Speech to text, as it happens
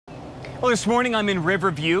Well, this morning I'm in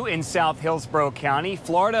Riverview in South Hillsborough County.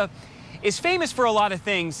 Florida is famous for a lot of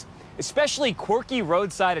things, especially quirky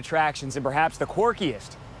roadside attractions, and perhaps the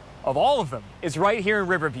quirkiest of all of them is right here in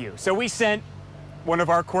Riverview. So we sent one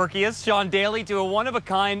of our quirkiest, Sean Daly, to a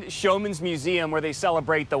one-of-a-kind Showmen's Museum where they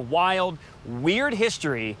celebrate the wild, weird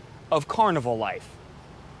history of carnival life.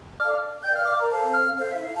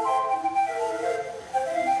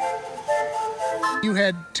 You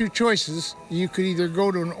had two choices. You could either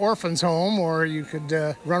go to an orphan's home or you could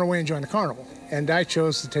run away and join the carnival. And I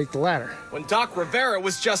chose to take the latter. When Doc Rivera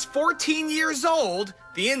was just 14 years old,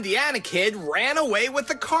 the Indiana kid ran away with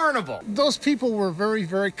the carnival. Those people were very,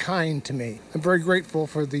 very kind to me. I'm very grateful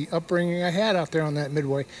for the upbringing I had out there on that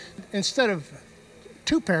midway. Instead of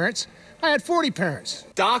 2 parents, I had 40 parents.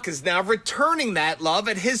 Doc is now returning that love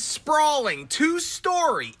at his sprawling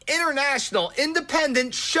 2-story international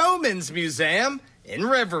independent Showmen's Museum in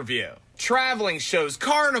Riverview. Traveling shows,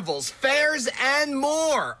 carnivals, fairs, and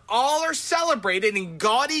more all are celebrated in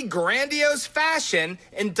gaudy, grandiose fashion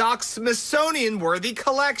in Doc's Smithsonian-worthy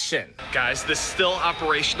collection. Guys, this still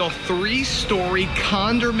operational 3-story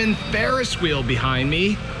Condorman Ferris wheel behind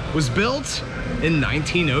me was built in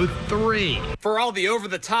 1903. For all the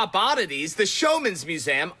over-the-top oddities, the Showmen's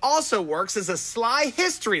Museum also works as a sly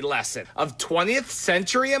history lesson of 20th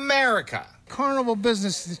century America. Carnival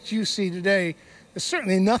business that you see today is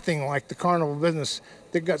certainly nothing like the carnival business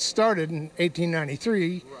that got started in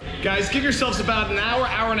 1893. Guys, give yourselves about an hour,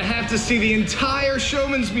 hour and a half to see the entire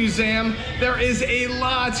Showmen's Museum. There is a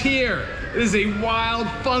lot here. It is a wild,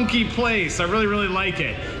 funky place. I really, really like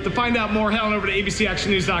it. To find out more, head on over to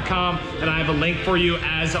abcactionnews.com, and I have a link for you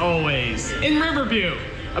as always. In Riverview,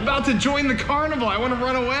 about to join the carnival. I want to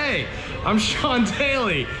run away. I'm Sean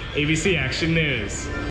Daly, ABC Action News.